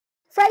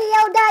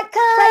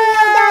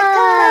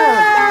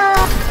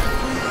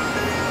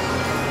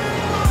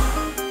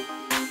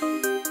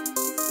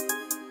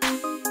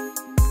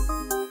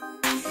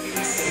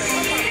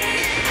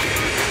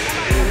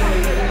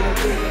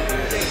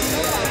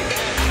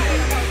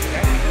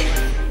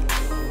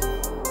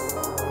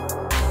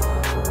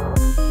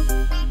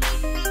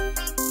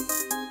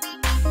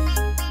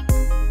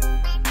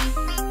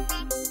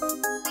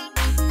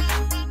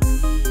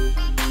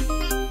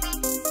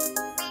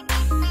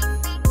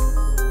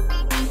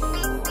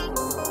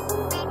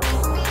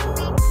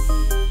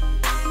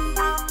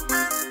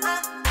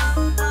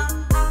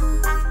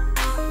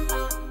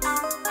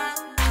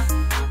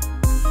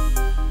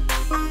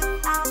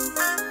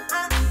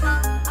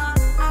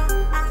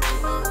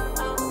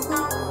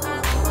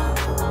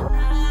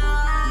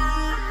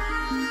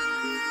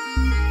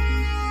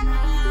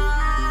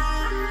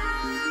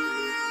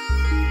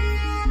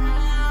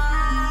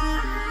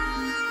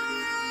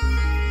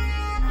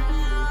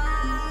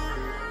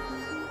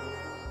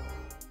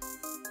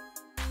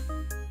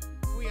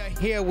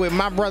Here with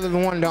my brother, the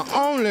one, the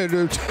only,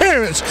 the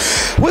Terrence.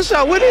 What is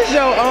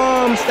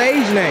your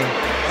stage name?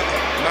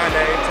 My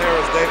name,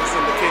 Terrence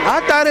Davison, the King.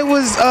 I thought it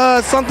was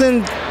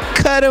something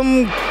cut.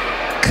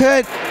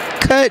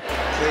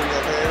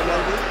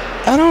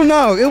 I don't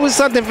know. It was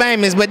something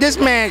famous, but this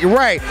man,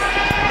 right?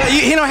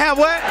 He don't have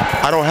what?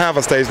 I don't have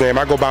a stage name.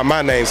 I go by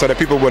my name so that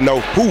people will know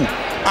who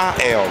I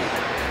am.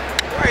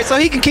 Right, so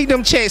he can keep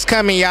them checks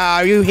coming,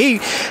 y'all.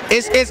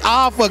 It's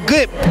all for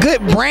good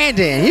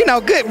branding. You know,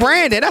 good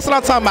branding. That's what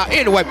I'm talking about.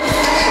 Anyway,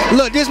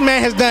 look, this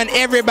man has done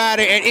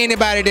everybody and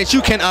anybody that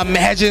you can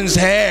imagine's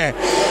hair.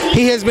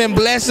 He has been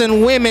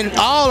blessing women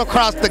all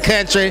across the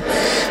country,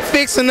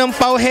 fixing them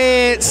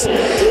foreheads,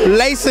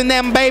 lacing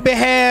them baby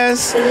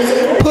hairs,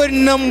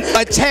 putting them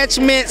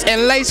attachments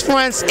and lace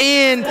fronts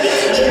in,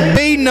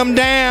 beating them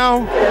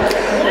down.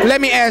 Let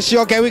me ask you,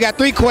 okay, we got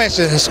 3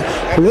 questions.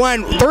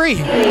 3.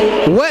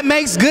 What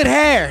makes good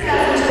hair?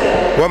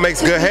 What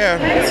makes good hair?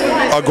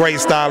 A great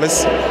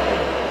stylist. All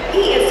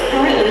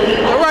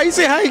right, you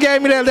see how he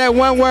gave me that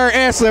one-word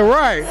answer,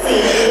 right?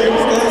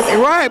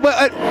 Right,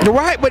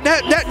 but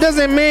that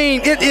doesn't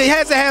mean it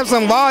has to have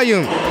some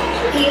volume.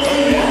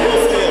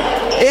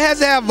 It has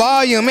to have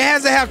volume. It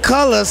has to have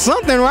color,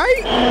 something,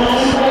 right?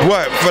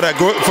 What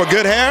for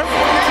good hair?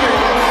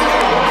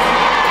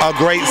 A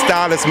great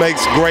stylist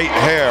makes great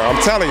hair. I'm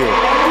telling you.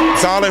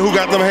 It's all in who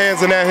got them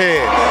hands in their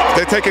head. If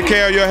they're taking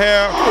care of your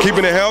hair,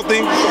 keeping it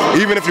healthy,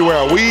 even if you wear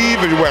a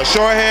weave, if you wear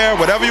short hair,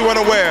 whatever you want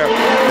to wear,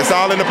 it's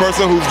all in the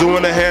person who's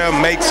doing the hair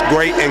makes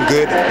great and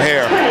good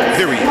hair,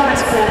 period.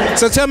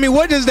 So tell me,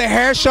 what does the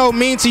hair show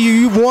mean to you?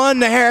 You've won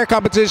the hair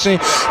competition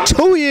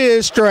 2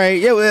 years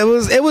straight. It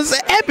was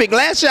epic.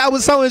 Last year I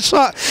was so in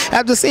shock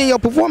after seeing your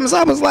performance.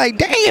 I was like,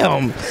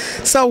 damn.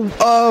 So,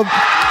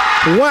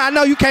 I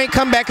know you can't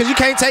come back because you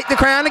can't take the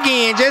crown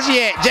again just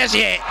yet.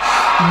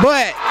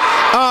 But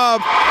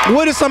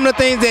what are some of the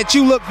things that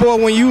you look for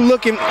when you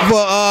looking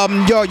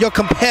for your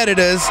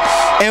competitors,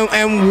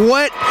 and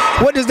what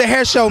does the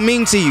hair show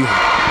mean to you?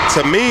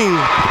 To me,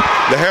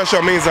 the hair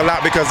show means a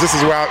lot because this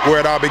is where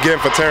it all began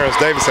for Terrence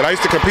Davison. I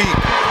used to compete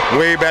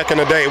way back in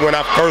the day when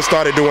I first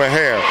started doing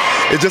hair.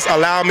 It just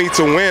allowed me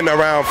to win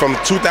around from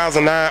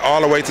 2009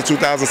 all the way to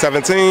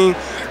 2017.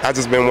 I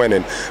just been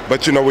winning.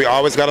 But you know, we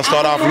always got to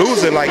start off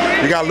losing. Like,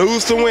 you got to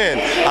lose to win.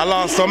 I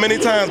lost so many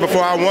times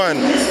before I won.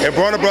 And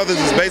Bronner Brothers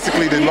is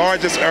basically the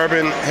largest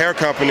urban hair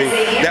company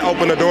that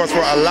opened the doors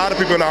for a lot of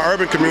people in our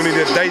urban community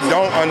that they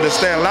don't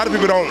understand. A lot of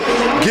people don't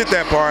get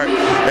that part.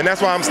 And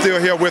that's why I'm still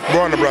here with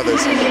Bronner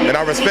Brothers. And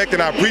I respect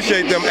and I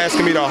appreciate them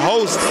asking me to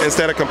host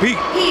instead of compete.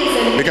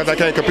 Because I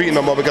can't compete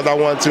no more because I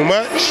won too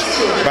much.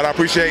 But I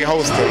appreciate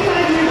hosting.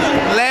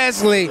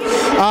 Lastly,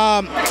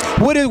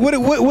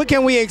 what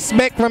can we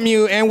expect from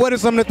you, and what are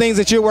some of the things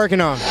that you're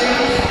working on?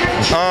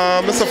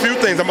 It's a few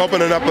things. I'm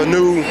opening up a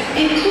new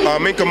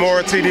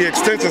Minkamora TD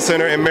Extension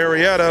Center in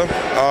Marietta,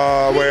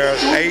 where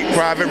 8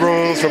 private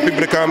rooms for people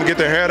to come get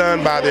their hair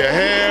done, buy their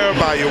hair,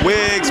 buy your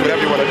wigs,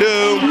 whatever you want to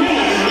do.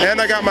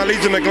 And I got my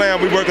Legion of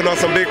Glam. We're working on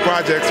some big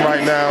projects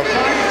right now.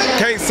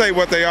 Can't say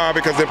what they are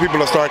because then people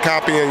will start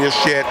copying your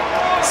shit.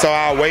 So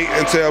I'll wait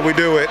until we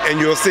do it and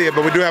you'll see it.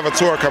 But we do have a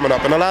tour coming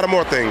up and a lot of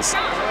more things.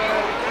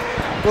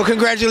 Well,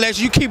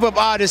 congratulations! You keep up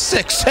all this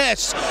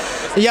success,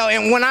 yo.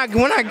 And when I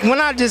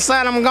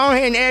decide I'm gonna go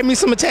ahead and add me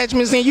some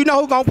attachments in, you know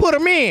who's gonna put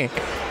them in?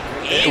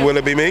 Will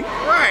it be me?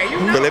 Right.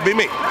 Will it be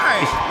me?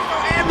 Right.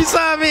 Add me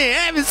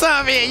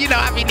some in. You know,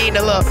 I be needing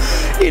a little.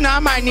 You know, I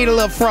might need a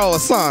little fro or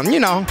something.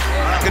 You know.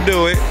 I can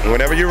do it.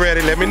 Whenever you're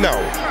ready, let me know.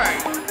 Right.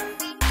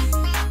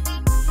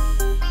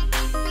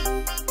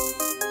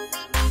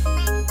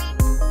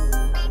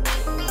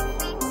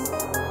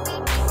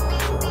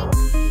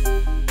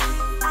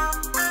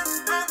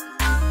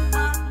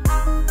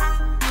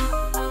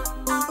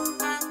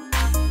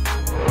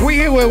 We're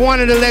here here with one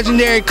of the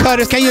legendary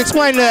cutters. Can you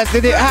explain to us,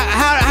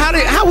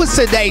 how was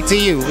today to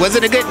you? Was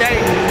it a good day?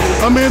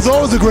 I mean, it's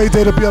always a great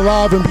day to be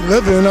alive and be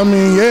living. I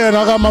mean, yeah, and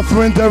I got my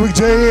friend Derek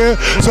J here,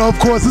 so of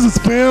course this is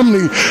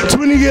family.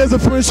 20 years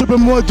of friendship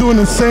and more doing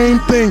the same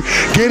thing,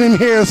 getting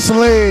hair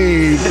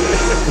slayed.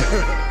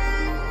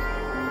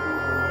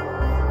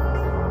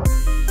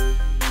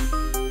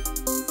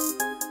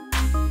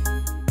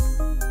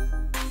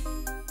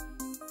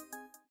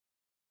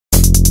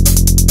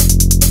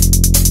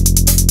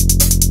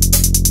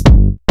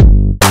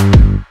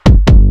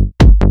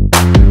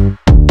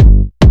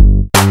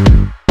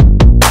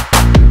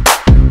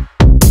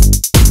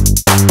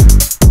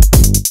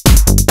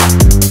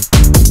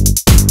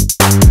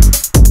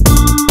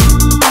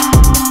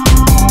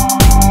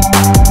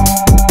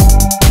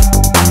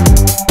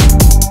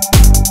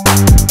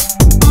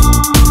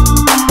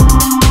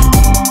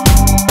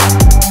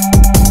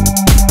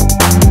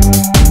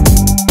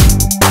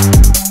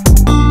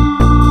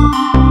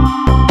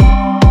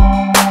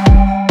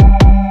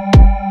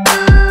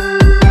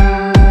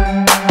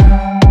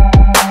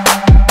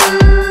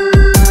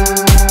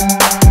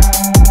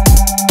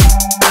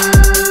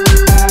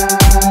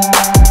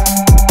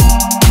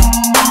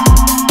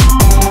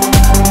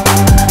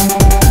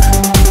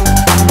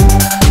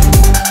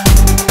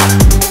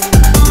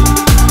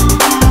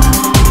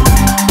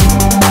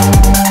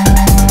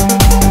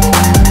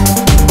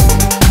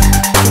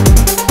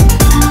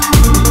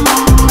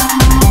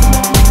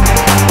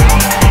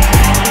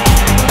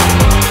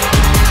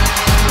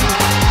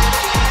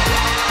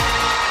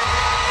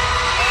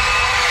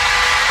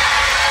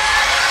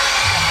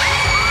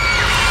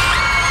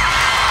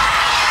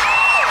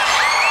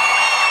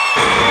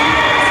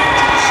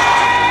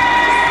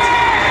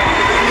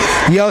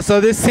 Yo,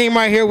 so this team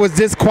right here was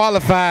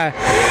disqualified,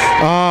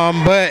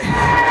 but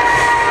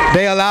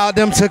they allowed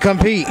them to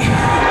compete.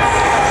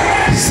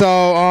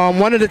 So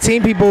one of the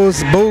team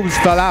people's boobs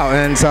fell out,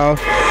 and so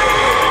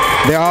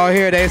they're all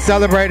here. They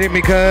celebrated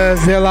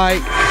because they're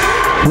like,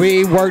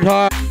 we worked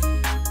hard.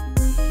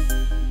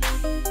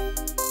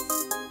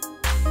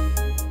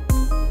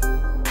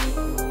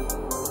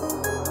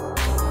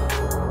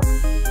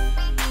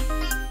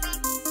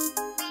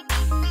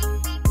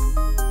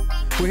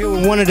 We're here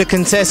with one of the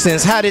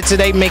contestants. How did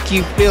today make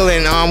you feel,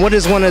 and what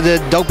is one of the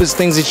dopest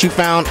things that you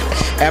found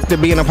after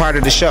being a part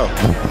of the show?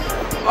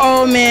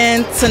 Oh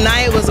man,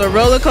 tonight was a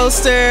roller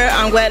coaster.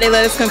 I'm glad they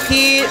let us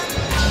compete.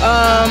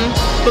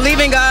 Believe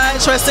in God,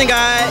 trust in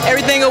God,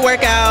 everything will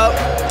work out.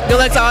 Good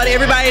luck to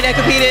everybody that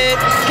competed.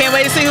 Can't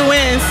wait to see who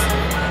wins.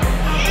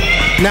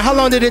 Now, how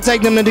long did it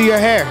take them to do your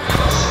hair?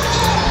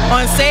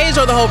 On stage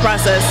or the whole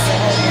process?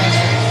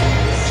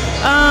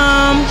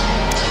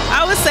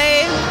 I would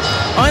say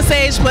on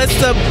stage plus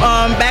the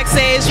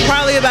backstage,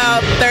 probably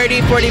about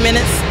 30-40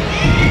 minutes.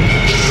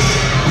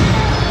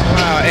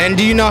 Wow, and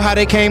do you know how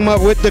they came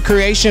up with the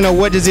creation, or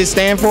what does it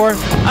stand for?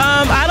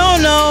 I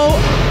don't know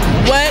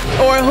what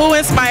or who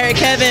inspired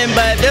Kevin,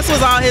 but this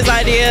was all his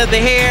idea. The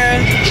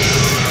hair,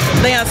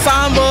 the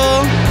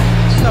ensemble,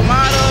 the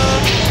model.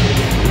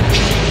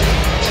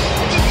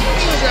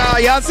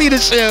 Y'all see the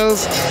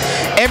shoes.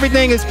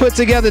 Everything is put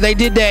together. They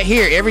did that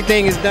here.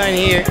 Everything is done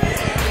here.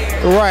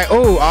 Right.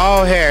 Oh,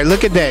 all hair.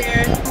 Look at that.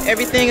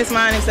 Everything is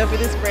mine except for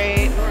this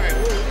braid.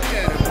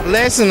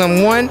 Lesson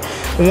them one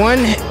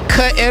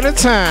cut at a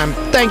time.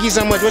 Thank you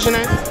so much. What's your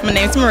name? My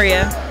name's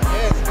Maria.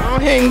 Yes, go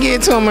ahead and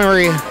get to him,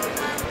 Maria.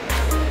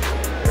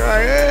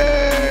 Right. Hey.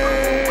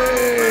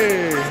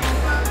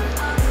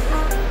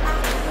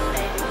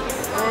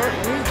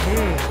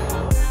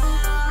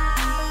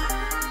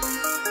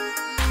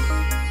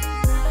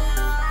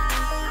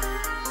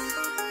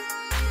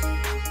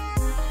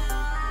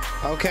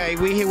 Okay,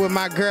 we here with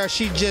my girl.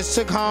 She just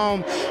took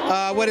home,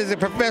 what is it,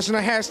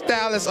 Professional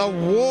Hairstylist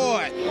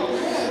Award.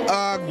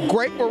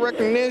 Grateful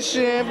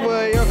recognition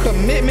for your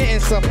commitment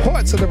and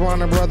support to the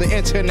Bronner Brothers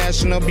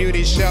International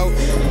Beauty Show.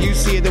 You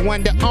see it, the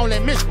one, the only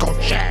Miss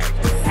Kochak.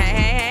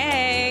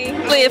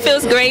 It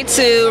feels great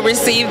to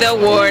receive the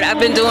award. I've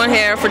been doing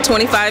hair for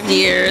 25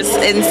 years,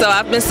 and so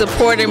I've been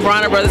supporting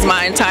Bronner Brothers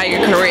my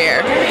entire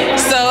career.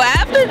 So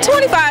after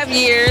 25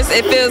 years,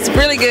 it feels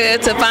really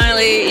good to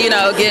finally,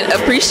 get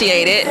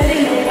appreciated.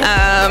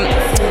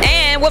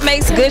 And what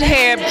makes good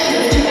hair,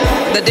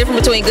 the difference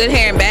between good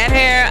hair and bad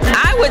hair,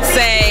 I would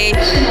say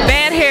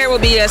bad hair will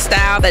be a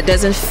style that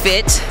doesn't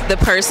fit the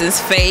person's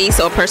face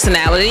or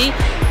personality,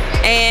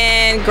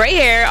 and gray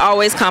hair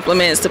always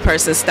complements the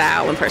person's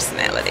style and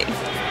personality.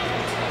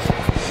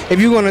 If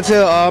you're going to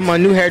tell my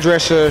new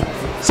hairdresser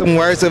some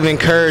words of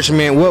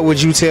encouragement, what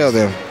would you tell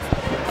them?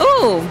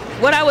 Ooh,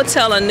 what I would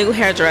tell a new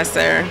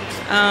hairdresser,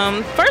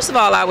 first of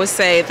all, I would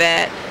say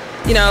that,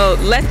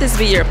 let this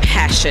be your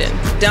passion.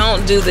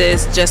 Don't do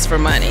this just for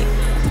money.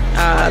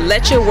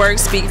 Let your work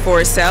speak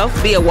for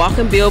itself. Be a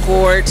walking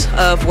billboard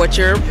of what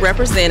you're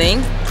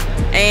representing,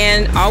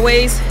 and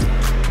always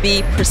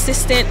be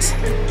persistent,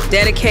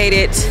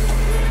 dedicated,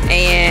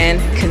 and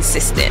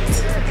consistent.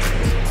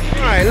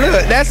 Right,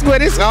 look, that's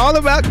what it's all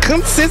about.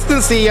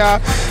 Consistency,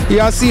 y'all.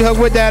 Y'all see her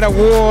with that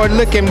award,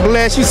 looking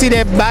blessed. You see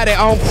that body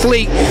on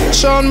fleek.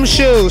 Showing them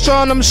shoes.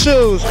 Showing them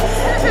shoes.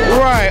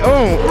 Right.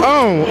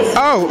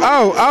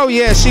 Oh,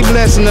 yeah. She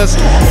blessing us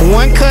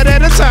one cut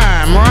at a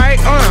time, right?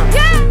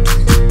 Yeah.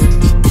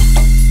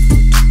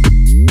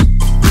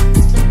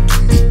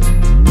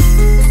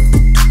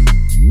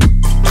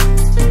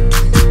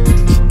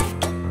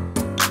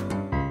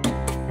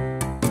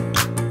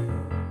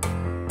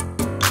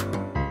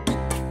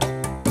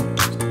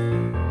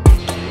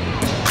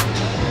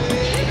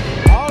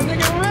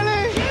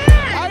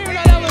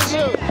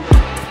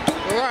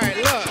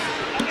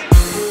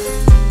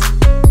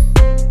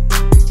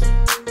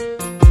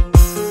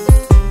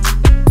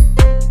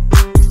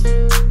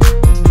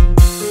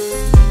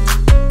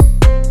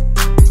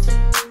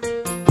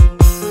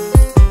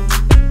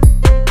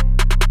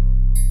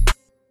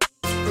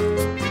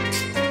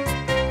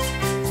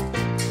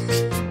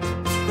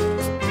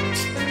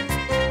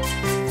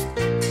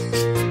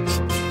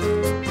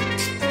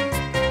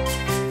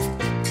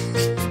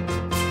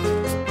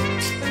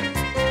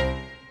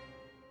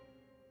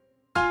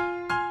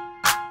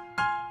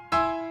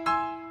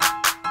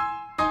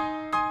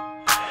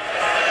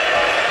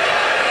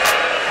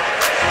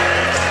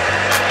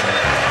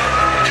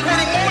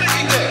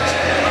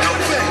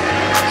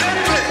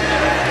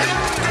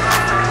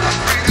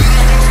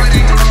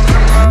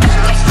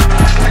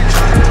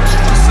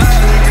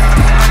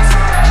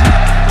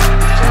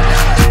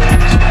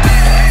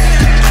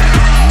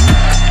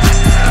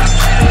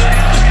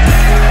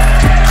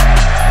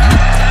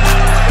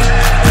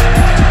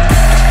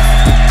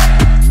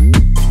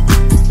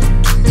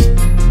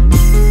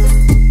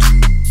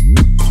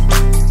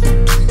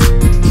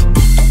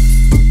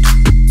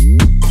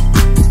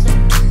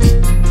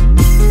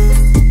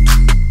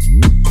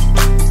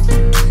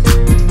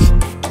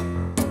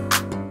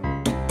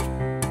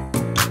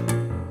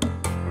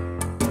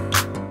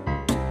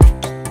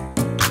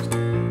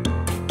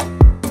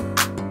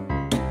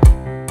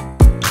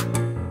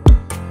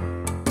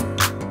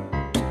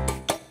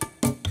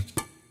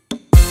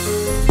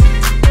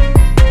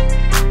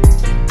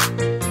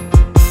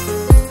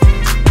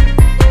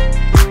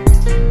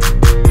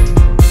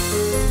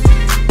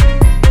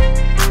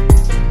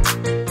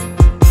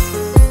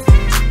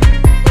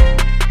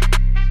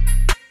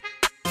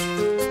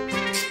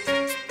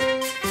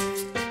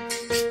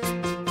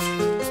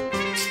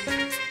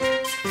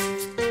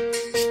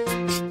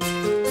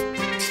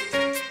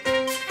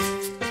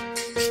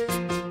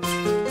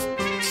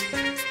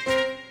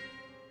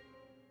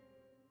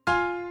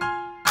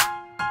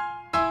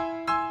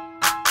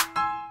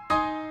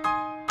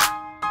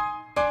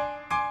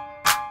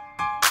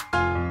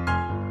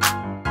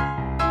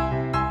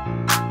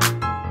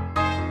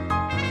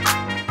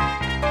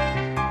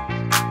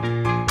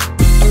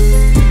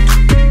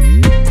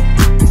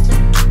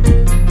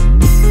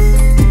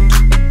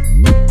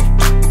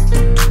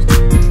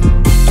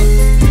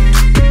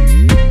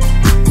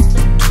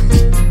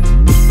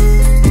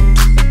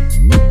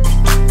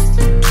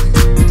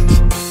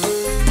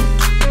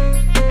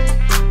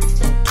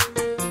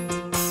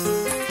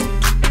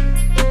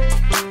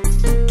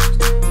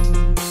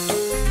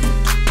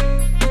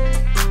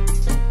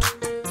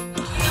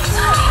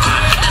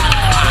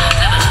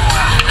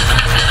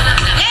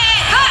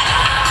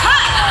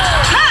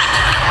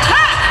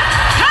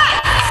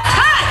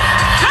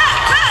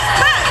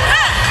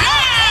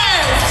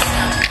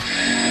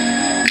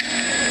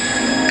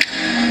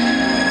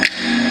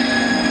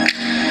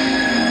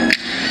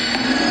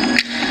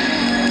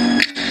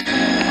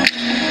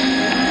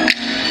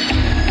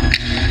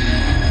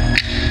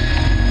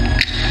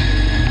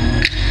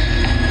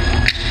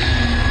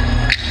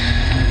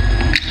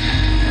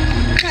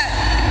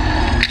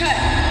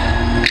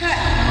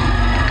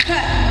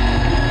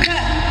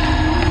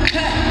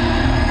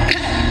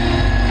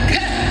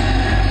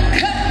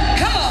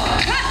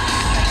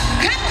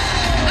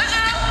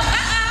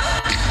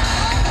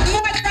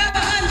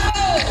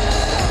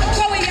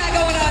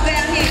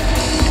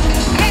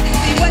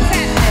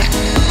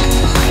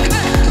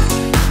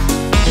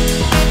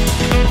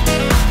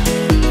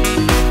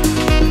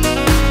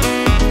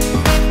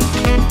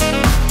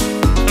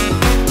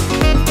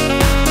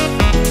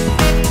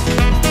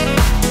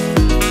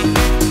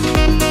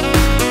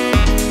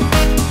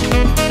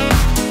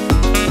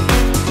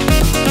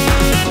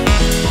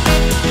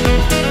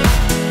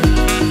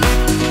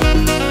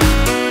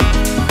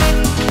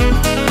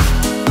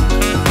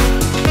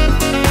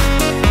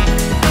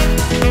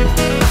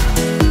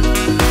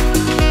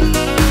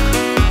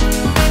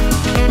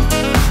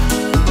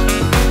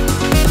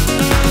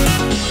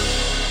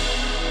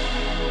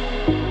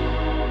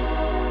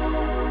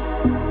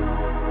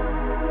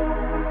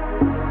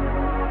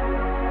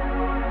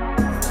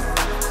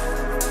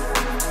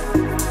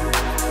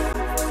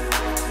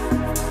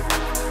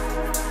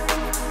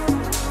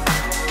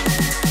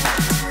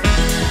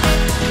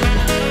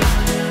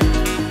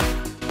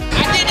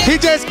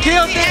 just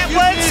killed it.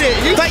 Edwards,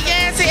 but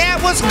Yancy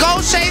Edwards,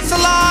 Gaucher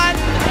Salon,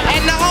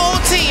 and the whole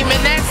team,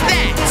 and that's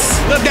that.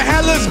 Look, the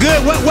hair looks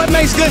good. What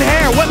makes good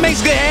hair? What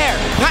makes good hair?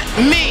 Not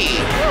me.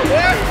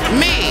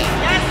 Me.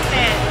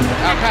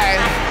 Okay.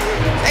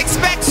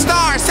 Expect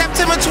Star,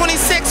 September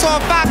 26th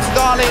on Fox,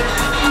 darling.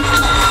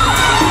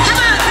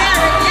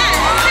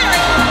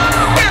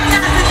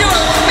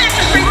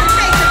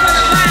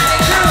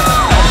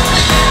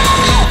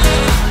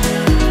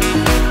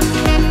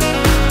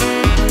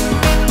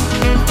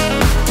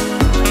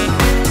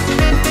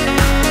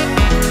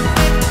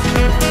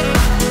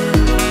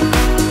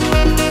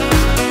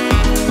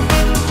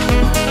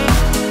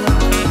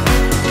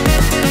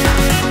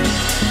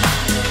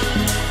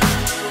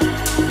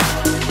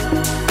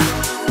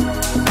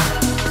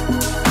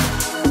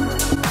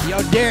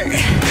 Derek,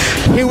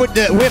 here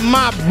with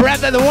my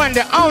brother, the one,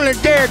 the only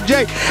Derek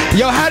J.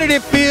 Yo, how did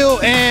it feel,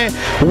 and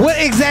what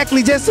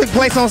exactly just took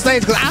place on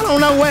stage? Because I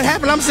don't know what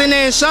happened. I'm sitting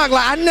there in shock.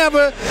 Like, I'm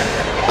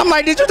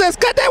like, did you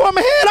just cut that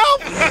woman's head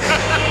off?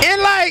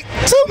 In like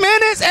 2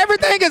 minutes,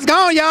 everything is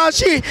gone, y'all.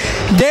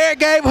 Derek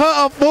gave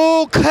her a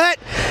full cut.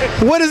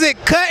 What is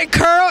it? Cut,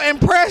 curl, and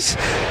press.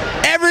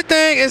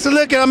 Everything is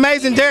looking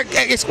amazing. Derek,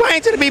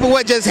 explain to the people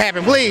what just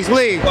happened, please,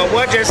 please. Well,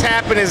 what just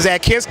happened is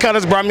that Kiss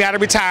Colors brought me out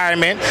of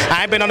retirement.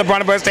 I ain't been on the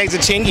Bronner Brothers stage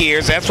in 10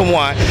 years, that's for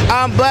one.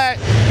 But,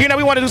 you know,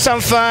 we want to do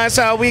something fun,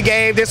 so we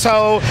gave this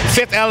whole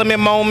Fifth Element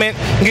moment,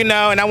 you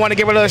know, and I want to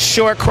give her a little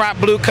short crop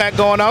blue cut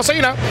going on. So,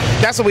 you know,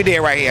 that's what we did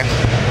right here.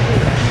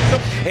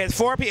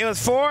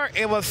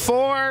 It was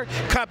four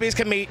companies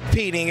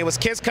competing. It was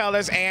Kiss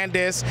Colors,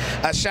 Andis,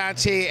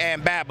 Ashanti,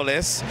 and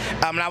Babyless.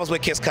 And I was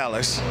with Kiss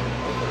Colors.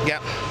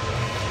 Yep.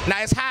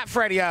 Now it's hot,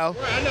 Freddie-O.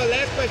 I know,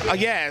 last question. Oh,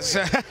 yes.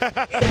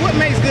 What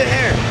makes good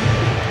hair?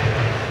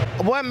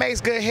 What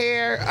makes good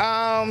hair?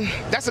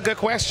 That's a good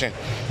question.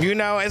 You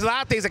know, there's a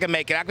lot of things that can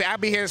make it. I'll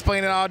be here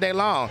explaining it all day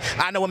long.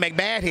 I know what makes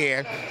bad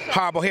hair.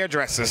 Horrible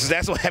hairdressers.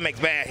 That's what makes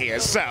bad hair.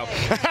 So,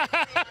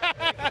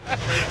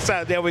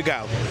 so there we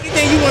go.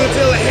 Anything you want to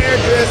tell a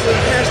hairdresser,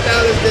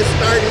 hairstylist that's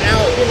starting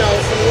out, you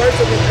know, some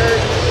words of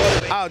encouragement?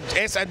 Oh,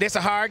 it's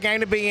a hard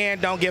game to be in.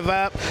 Don't give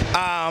up.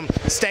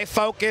 Stay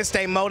focused.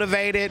 Stay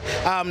motivated.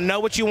 Know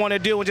what you want to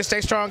do and just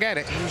stay strong at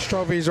it. These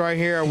trophies right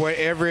here are what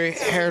every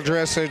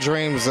hairdresser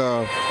dreams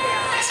of.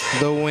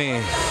 The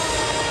win.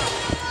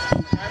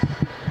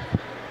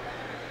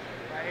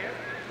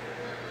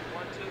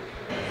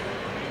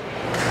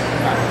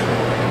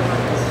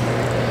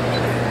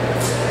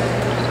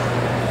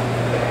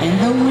 And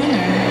the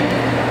winner,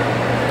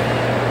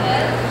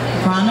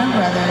 Bronner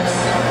Brothers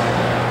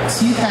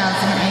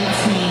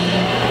 2018